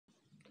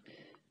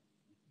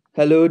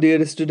Hello,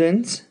 dear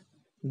students.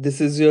 This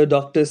is your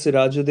Dr.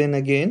 Sirajuddin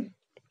again,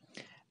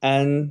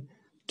 and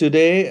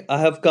today I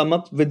have come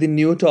up with a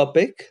new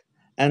topic,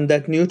 and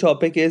that new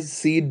topic is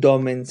seed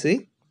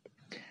dormancy.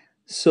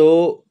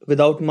 So,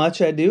 without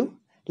much ado,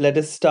 let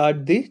us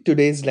start the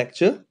today's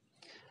lecture,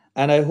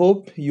 and I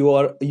hope you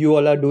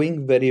all are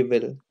doing very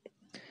well.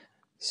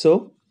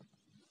 So,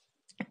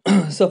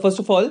 so first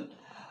of all,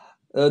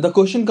 the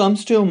question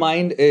comes to your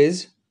mind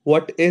is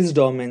what is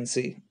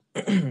dormancy?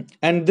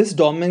 And this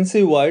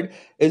dormancy word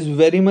is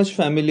very much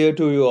familiar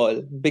to you all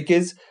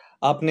because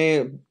आपने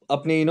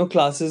अपने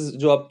classes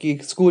जो आपकी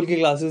school की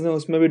classes हैं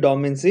उसमें भी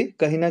dormancy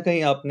कहीं ना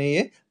कहीं आपने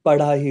ये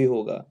पढ़ा ही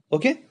होगा.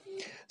 Okay,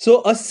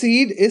 so a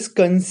seed is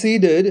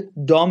considered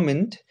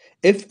dormant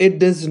if it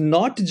does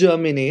not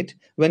germinate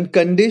when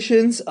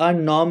conditions are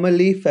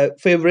normally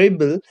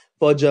favorable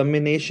for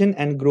germination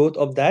and growth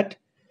of that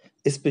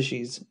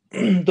species.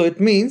 तो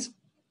it means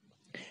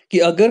कि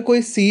अगर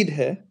कोई सीड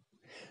है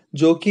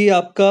जो कि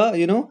आपका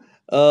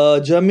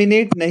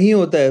जर्मिनेट नहीं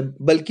होता है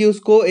बल्कि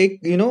उसको एक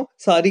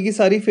सारी की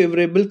सारी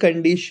फेवरेबल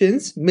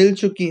कंडीशंस मिल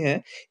चुकी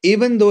हैं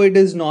even though it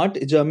is not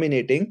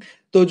germinating,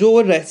 तो जो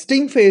वो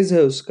रेस्टिंग फेज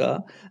है उसका,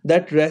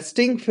 that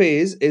resting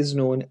phase is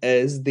known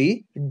as the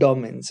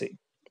dormancy.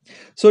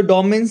 So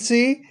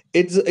dormancy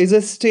is a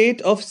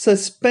state of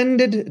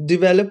suspended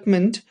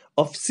development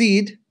of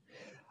seed.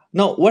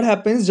 Now what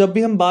happens जब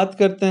भी हम बात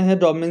करते हैं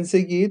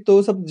डोमेंसी की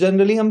तो सब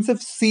जनरली हम सिर्फ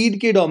सीड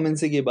के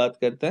डोमेंसी की बात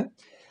करते हैं,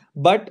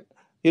 but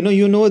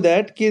you know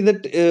that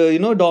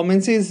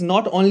dormancy is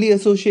not only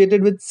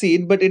associated with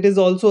seed but it is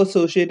also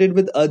associated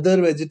with other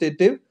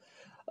vegetative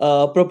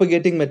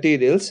propagating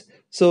materials,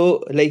 so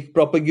like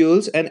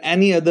propagules and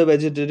any other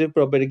vegetative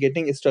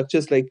propagating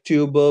structures like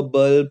tuber,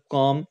 bulb,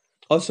 corm,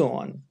 or so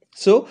on.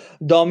 So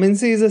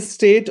dormancy is a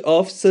state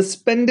of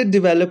suspended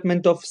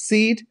development of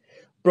seed,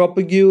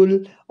 propagule,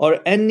 or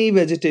any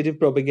vegetative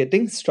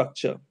propagating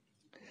structure.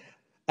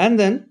 And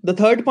then the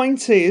third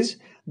point says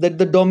that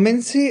the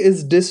dormancy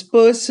is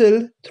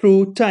dispersal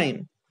through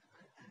time.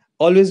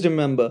 Always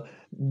remember,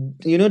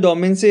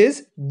 dormancy is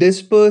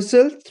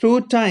dispersal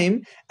through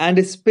time and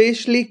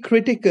especially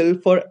critical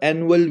for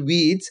annual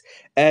weeds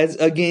as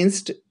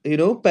against,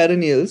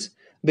 perennials,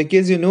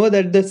 because you know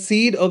that the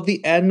seed of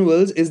the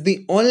annuals is the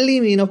only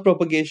mean of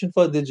propagation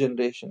for this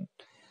generation.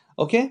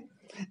 Okay,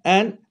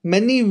 and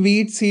many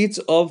weed seeds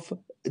of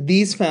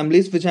these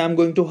families which I'm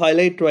going to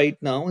highlight right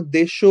now,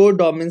 they show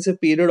dormancy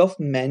period of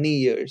many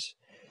years.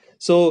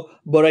 So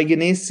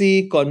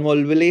Boraginaceae,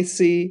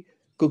 Convolvulaceae,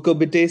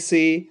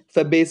 Cucurbitaceae,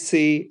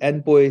 Fabaceae,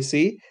 and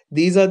Poaceae,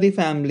 these are the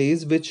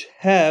families which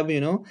have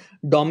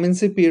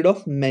dormancy period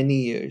of many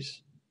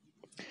years.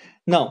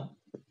 Now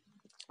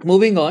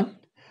moving on,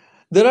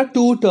 there are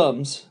two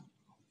terms.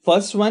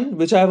 First one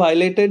which I have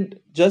highlighted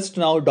just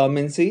now,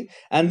 dormancy,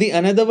 and the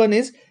another one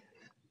is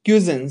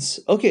quiescence.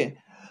 Okay,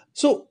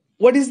 so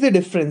what is the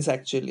difference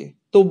actually?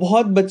 तो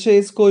बहुत बच्चे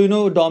इसको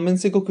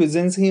dormancy को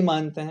क्विजेंस ही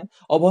मानते हैं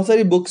और बहुत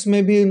सारी बुक्स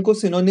में भी इनको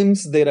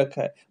सिनोनिम्स दे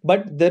रखा है,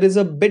 but there is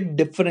a bit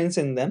difference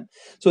in them.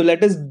 So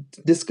let us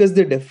discuss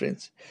the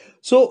difference.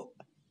 So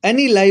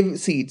any live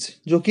seeds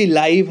जो कि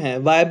live हैं,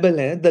 viable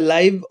हैं, the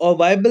live or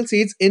viable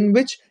seeds in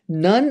which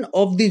none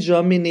of the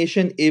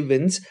germination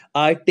events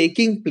are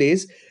taking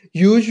place,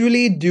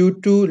 usually due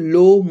to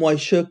low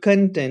moisture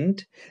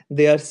content,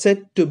 they are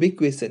said to be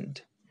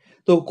quiescent.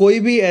 तो कोई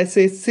भी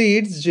ऐसे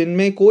seeds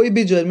जिनमें कोई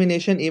भी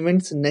जर्मिनेशन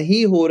इवेंट्स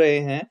नहीं हो रहे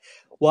हैं,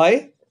 व्हाई?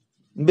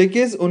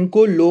 बिकॉज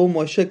उनको लो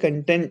मॉइस्चर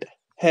कंटेंट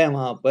है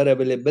वहां पर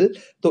अवेलेबल,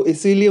 तो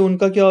इसीलिए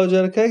उनका क्या हो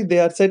जा रखा है, they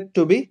are said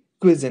to be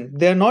क्विजेंट,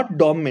 they are not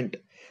dominant.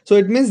 So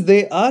it means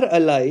they are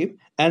alive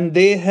and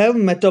they have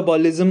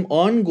metabolism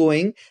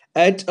ongoing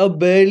at a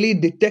barely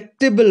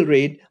detectable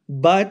rate,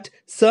 but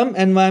some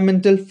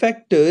environmental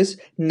factors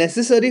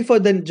necessary for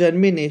the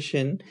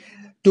germination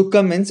to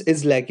commence is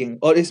lacking.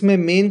 और इसमें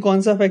main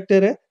कौन सा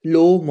factor है?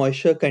 Low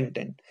moisture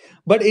content.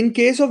 But in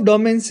case of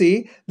dormancy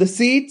the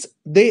seeds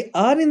they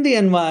are in the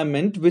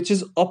environment which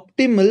is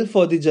optimal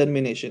for the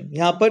germination.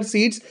 यहाँ पर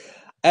seeds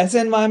ऐसे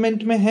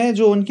environment में है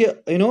जो उनके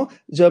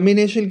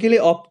जर्मिनेशन के लिए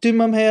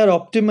ऑप्टिमम है और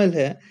ऑप्टिमल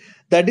है.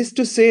 That is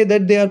to say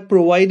that they are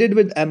provided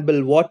with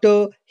ample water,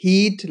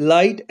 heat,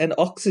 light, and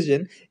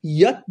oxygen,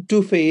 yet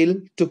to fail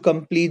to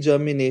complete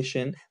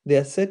germination, they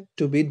are said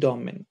to be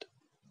dormant.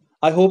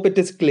 I hope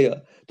it is clear.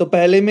 तो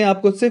पहले में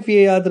आपको सिर्फ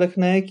ये याद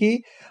रखना है कि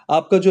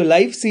आपका जो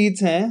लाइव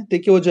सीड्स हैं,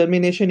 ठीक है, वो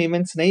जर्मिनेशन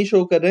इवेंट्स नहीं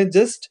शो कर रहे हैं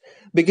just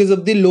because of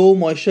the low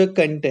moisture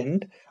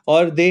content,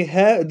 or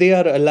they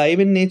are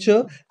alive in nature,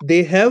 they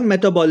have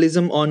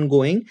metabolism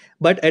ongoing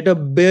but at a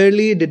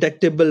barely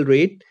detectable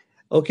rate.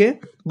 Okay,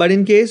 but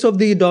in case of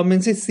the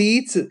dormancy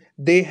seeds,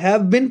 they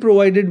have been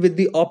provided with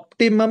the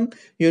optimum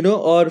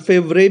or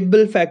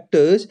favorable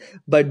factors,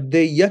 but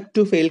they yet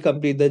to fail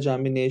complete the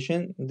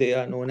germination, they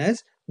are known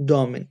as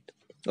dormant.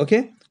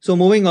 Okay, so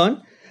moving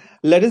on,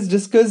 let us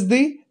discuss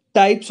the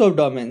types of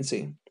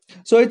dormancy.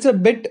 So it's a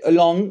bit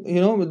long,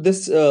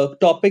 this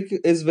topic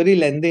is very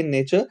lengthy in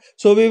nature,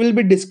 so we will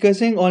be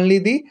discussing only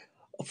the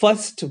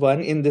first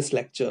one in this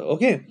lecture.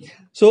 Okay,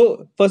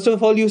 so first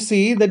of all, you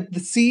see that the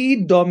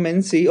seed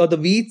dormancy or the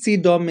wheat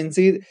seed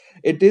dormancy,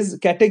 it is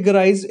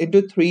categorized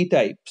into three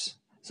types.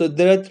 So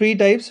there are three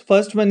types.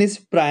 First one is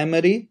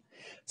primary,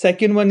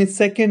 second one is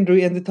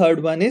secondary, and the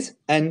third one is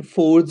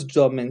enforced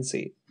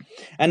dormancy.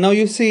 And now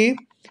you see,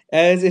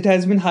 as it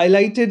has been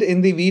highlighted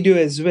in the video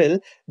as well,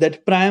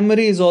 that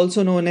primary is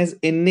also known as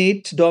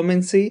innate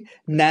dormancy,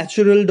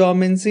 natural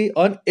dormancy,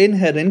 or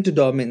inherent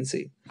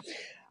dormancy.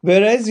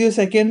 Whereas your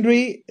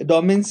secondary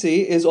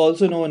dormancy is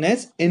also known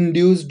as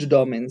induced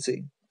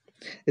dormancy.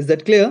 Is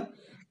that clear?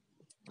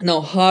 Now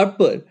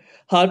Harper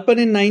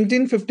in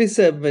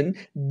 1957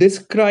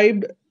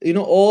 described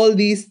all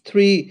these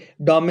three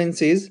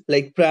dormancies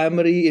like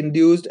primary,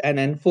 induced, and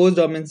enforced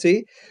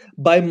dormancy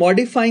by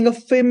modifying a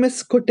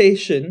famous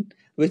quotation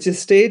which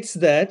states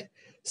that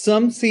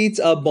some seeds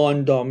are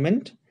born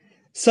dormant,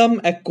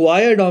 some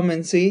acquire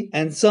dormancy,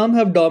 and some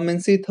have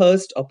dormancy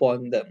thrust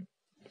upon them.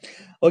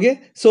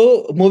 Okay,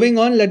 so moving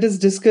on, let us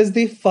discuss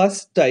the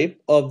first type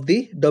of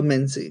the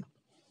dormancy.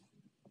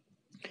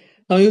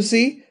 Now you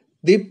see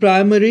the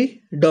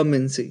primary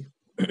dormancy.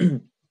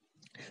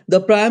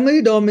 The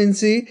primary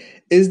dormancy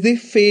is the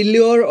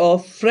failure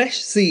of fresh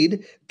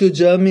seed to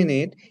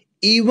germinate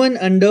even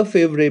under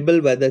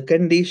favorable weather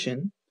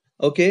condition.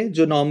 Okay,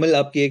 जो normal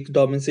आपकी एक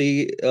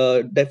dormancy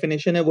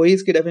definition है वही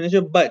इसकी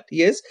definition, but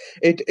yes,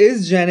 it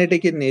is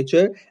genetic in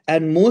nature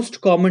and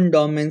most common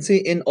dormancy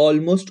in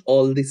almost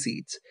all the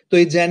seeds. तो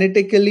ये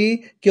genetically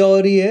क्या हो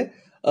रही है?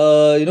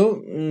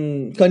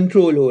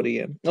 Control हो रही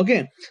है.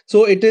 Okay,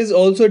 so it is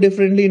also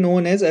differently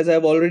known as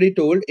I've already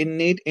told,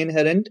 innate,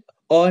 inherent,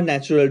 or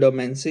natural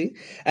dormancy.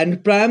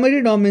 And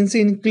primary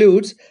dormancy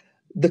includes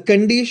the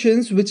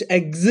conditions which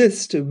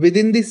exist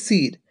within the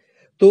seed.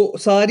 तो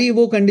सारी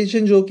वो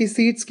कंडीशन जो कि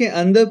सीड्स के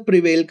अंदर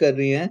प्रिवेल कर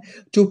रही हैं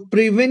to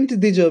prevent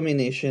the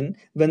germination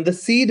when the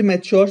seed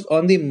matures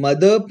on the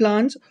mother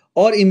plants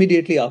और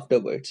इमीडिएटली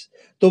आफ्टरवर्ड्स.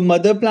 तो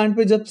मदर प्लांट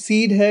पे जब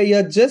सीड है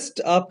या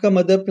जस्ट आपका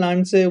मदर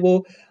प्लांट से वो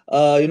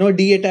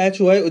डी अटैच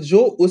हुआ है, जो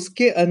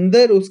उसके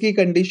अंदर उसकी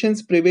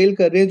कंडीशंस प्रिवेल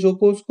कर रहे हैं जो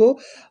को उसको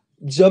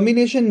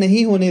जर्मिनेशन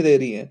नहीं होने दे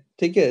रही है,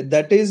 ठीक है,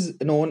 that is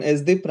known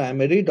as the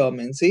primary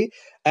dormancy.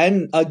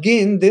 And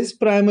again this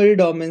primary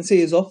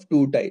dormancy is of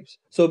two types.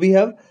 So we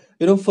have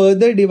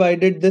further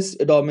divided this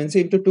dormancy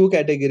into two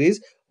categories.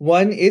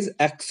 One is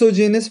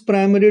exogenous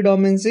primary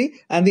dormancy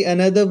and the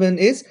another one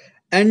is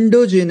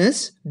endogenous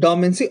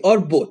dormancy, or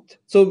both.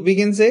 So we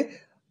can say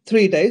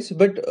three types,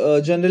 but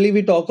generally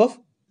we talk of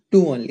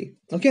two only.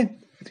 Okay,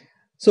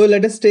 so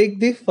let us take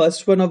the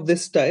first one of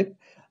this type,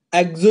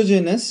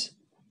 exogenous.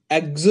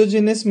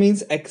 Exogenous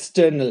means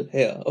external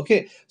here.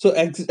 Okay, so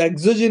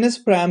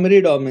exogenous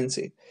primary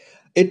dormancy,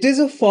 it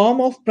is a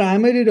form of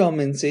primary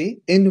dormancy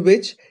in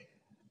which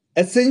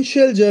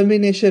essential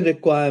germination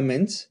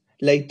requirements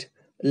like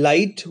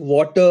light,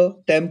 water,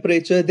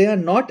 temperature, they are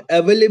not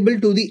available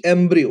to the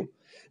embryo.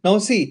 Now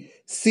see,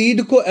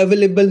 seed को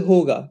available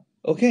होगा.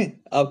 Okay,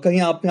 आप कहीं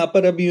आप यहाँ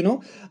पर अभी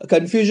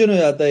confusion हो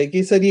जाता है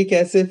कि सर ये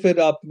कैसे, फिर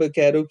आप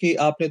कह रहे हो कि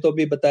आपने तो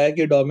अभी बताया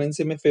कि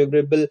डोमेंसी में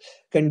फेवरेबल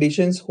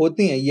कंडीशंस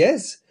होती हैं.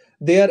 Yes,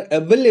 they are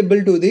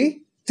available to the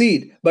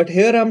seed, but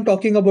here I'm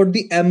talking about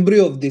the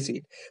embryo of the seed.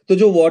 तो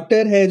जो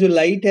water है, जो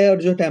light है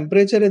और जो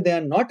temperature है, they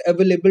are not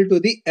available to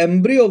the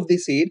embryo of the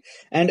seed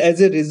and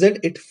as a result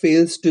it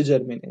fails to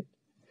germinate.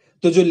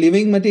 तो जो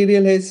लिविंग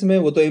मटेरियल है इसमें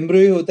वो तो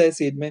एम्ब्रियो ही होता है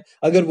सीड में,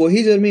 अगर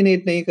वही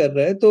जर्मिनेट नहीं कर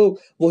रहा है तो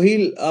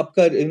वही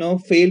आपका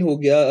फेल हो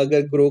गया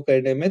अगर ग्रो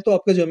करने में, तो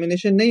आपका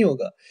जर्मिनेशन नहीं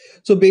होगा.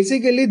 So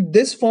basically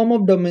this form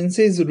of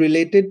dormancy is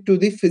related to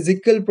the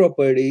physical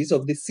properties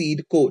of the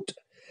seed coat.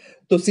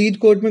 तो सीड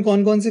कोट में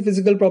कौन कौन सी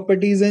फिजिकल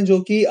प्रॉपर्टीज हैं जो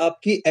कि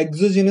आपकी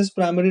एक्सोजेनस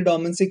प्राइमरी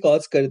डोमेंसी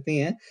कॉज करती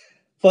हैं.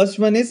 First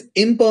one is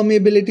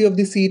इम्पर्मिएबिलिटी of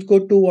the seed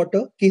coat to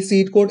water, कि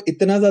सीड कोट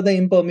इतना ज्यादा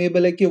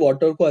इम्पर्मिएबल है कि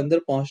वाटर को अंदर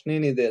पहुंचने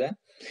नहीं दे रहा है.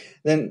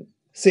 Then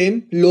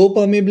same low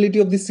permeability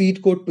of the seed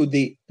coat to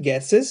the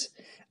gases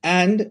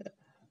and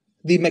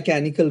the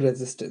mechanical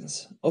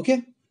resistance. Okay,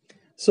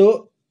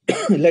 so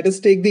let us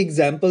take the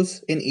examples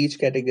in each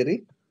category.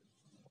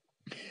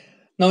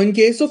 Now in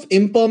case of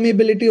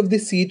impermeability of the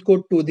seed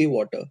coat to the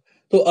water,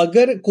 तो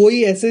अगर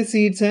कोई ऐसे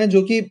seeds हैं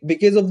जो कि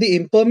because of the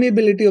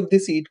इम्पर्मिएबिलिटी of the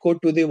seed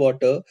coat to the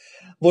water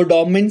वो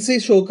dormancy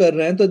show कर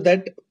रहे हैं, तो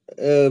that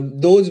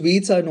those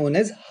weeds are known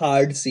as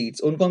hard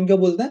seeds. उनको हम क्या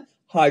बोलते हैं?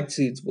 हार्ड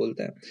सीड्स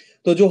बोलते हैं.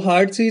 तो जो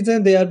हार्ड सीड्स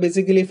हैं they are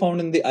basically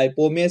found in the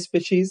Ipomoea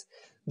species,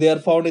 they are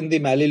found in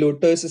the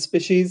मैलिलोटस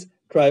species,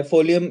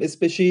 trifolium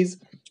species,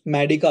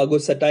 मैडिकागो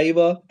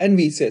sativa and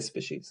वीसिया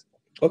species.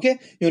 Okay,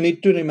 you need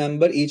to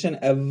remember each and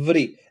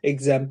every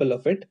example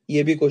of it.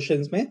 ये भी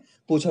questions में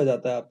पूछा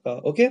जाता है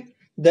आपका. Okay,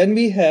 then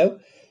we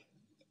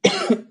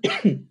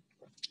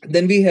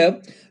have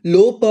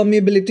low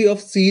permeability of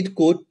seed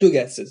coat to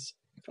gases.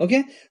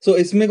 Okay, so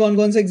इसमें कौन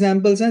कौन से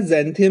examples हैं?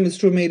 Xanthium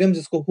stromarium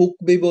जिसको hook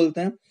भी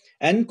बोलते हैं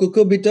and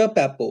Cucurbita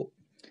papo.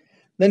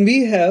 Then we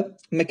have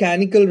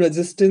mechanical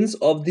resistance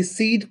of the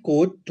seed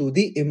coat to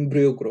the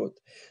embryo growth.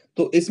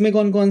 तो इसमें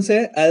कौन कौन से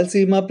है?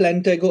 Alcima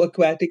plantago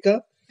aquatica,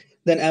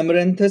 then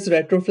Amaranthus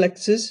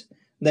retroflexus,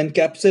 then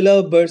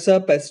Capsula bursa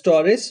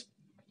pastoris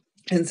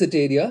and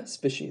Citeria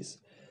species.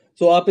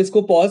 So आप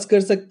इसको pause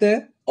कर सकते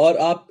हैं और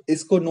आप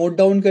इसको note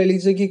down कर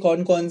लीजिए कि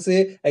कौन कौन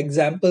से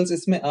examples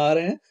इसमें आ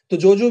रहे हैं. तो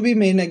जो भी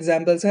main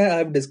examples हैं, I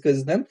have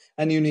discussed them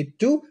and you need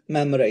to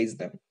memorize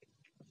them.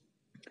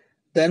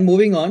 Then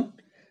moving on,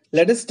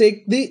 let us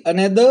take the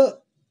another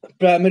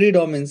primary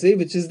dormancy,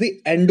 which is the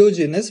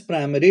endogenous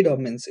primary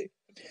dormancy.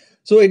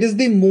 So it is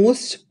the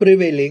most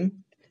prevailing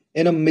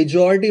in a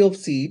majority of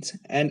seeds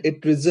and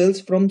it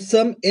results from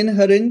some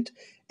inherent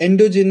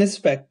endogenous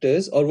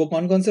factors. और वो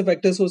कौन कौन से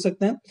factors हो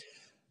सकते हैं?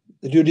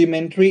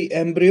 Rudimentary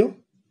embryo,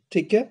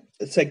 ठीक है.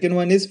 Second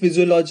one is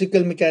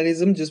physiological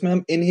mechanism, जिसमें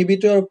हम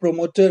inhibitor और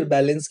promoter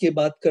balance की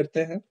बात करते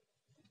हैं.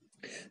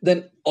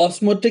 Then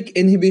osmotic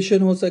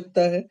inhibition हो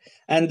सकता है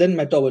and then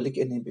metabolic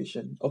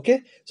inhibition.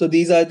 Okay, so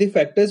these are the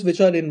factors which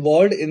are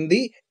involved in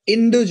the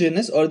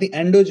endogenous or the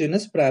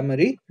endogenous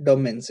primary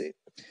dormancy.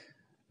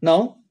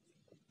 Now,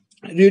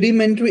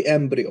 rudimentary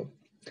embryo.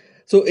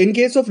 So in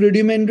case of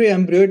rudimentary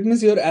embryo, it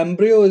means your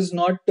embryo is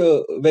not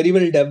very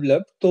well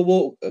developed. तो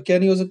वो क्या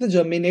नहीं हो सकता,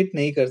 germinate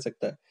नहीं कर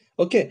सकता.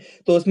 Okay,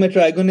 तो उसमें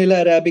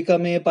Trigonella arabica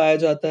में पाया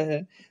जाता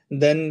है.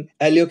 Then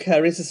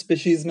Alocaris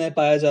species में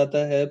पाया जाता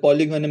है.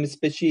 Polygonum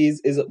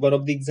species is one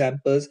of the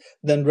examples.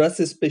 Then Rus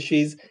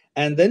species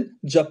and then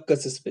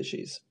Jupcus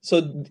species.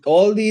 So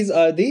all these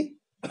are the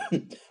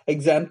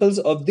examples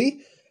of the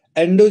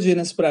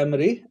endogenous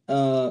primary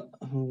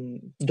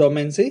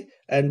dormancy,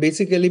 and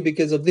basically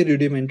because of the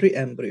rudimentary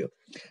embryo.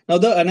 Now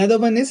the another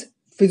one is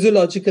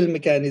physiological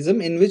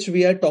mechanism, in which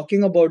we are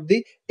talking about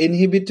the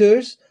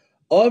inhibitors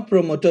or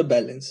promoter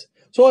balance.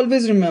 So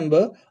always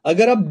remember,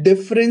 अगर आप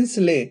difference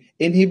ले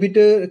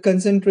inhibitor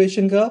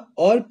concentration का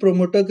और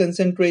promoter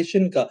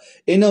concentration का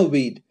in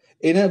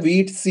a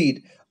wheat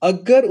seed,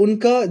 अगर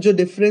उनका जो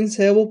difference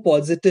है वो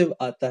positive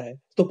आता है,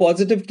 तो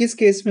positive किस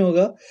केस में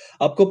होगा?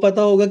 आपको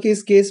पता होगा कि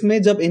इस केस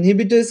में जब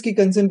inhibitors की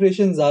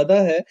concentration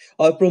ज़्यादा है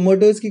और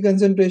promoters की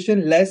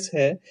concentration less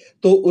है,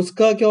 तो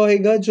उसका क्या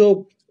होगा,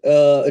 जो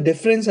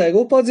difference आएगा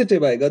वो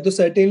positive आएगा. तो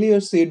certainly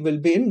your seed will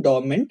be in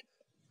dormant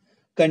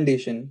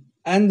condition.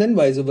 And then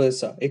vice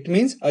versa. It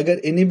means अगर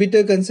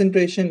inhibitor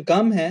concentration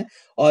कम है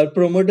और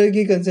promoter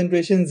की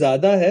concentration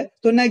ज़्यादा है,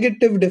 तो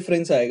negative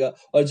difference आएगा.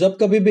 और जब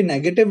कभी भी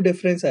negative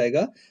difference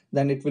आएगा,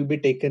 then it will be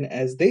taken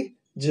as the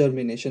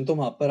germination. तो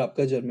वहाँ पर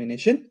आपका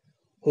germination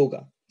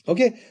होगा.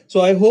 Okay,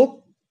 so I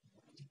hope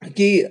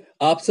कि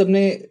आप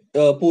सबने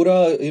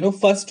पूरा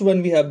first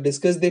one we have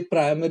discussed the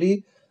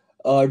primary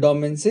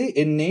dormancy,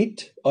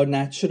 innate or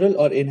natural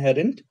or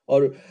inherent,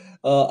 or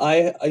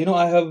I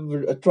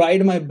have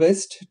tried my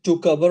best to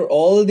cover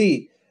all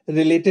the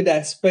related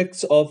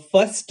aspects of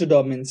first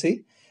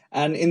dormancy,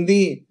 and in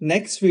the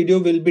next video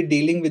we'll be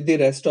dealing with the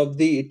rest of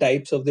the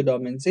types of the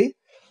dormancy.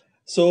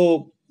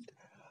 So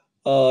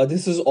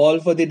this is all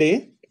for the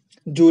day.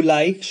 Do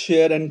like,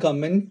 share and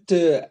comment,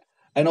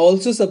 and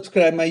also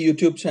subscribe my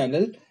YouTube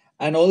channel,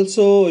 and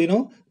also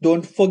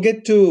don't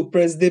forget to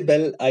press the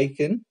bell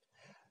icon.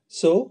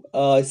 So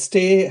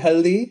stay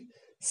healthy,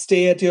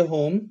 stay at your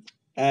home,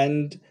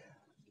 and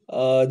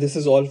this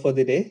is all for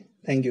the day.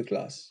 Thank you,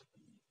 class.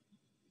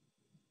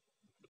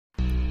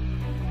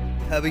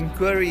 Having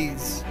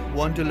queries?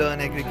 Want to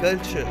learn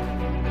agriculture?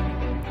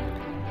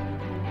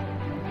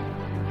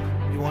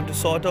 You want to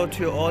sort out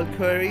your all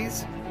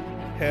queries?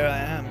 Here I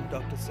am,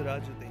 Dr.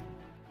 Sirajuddin.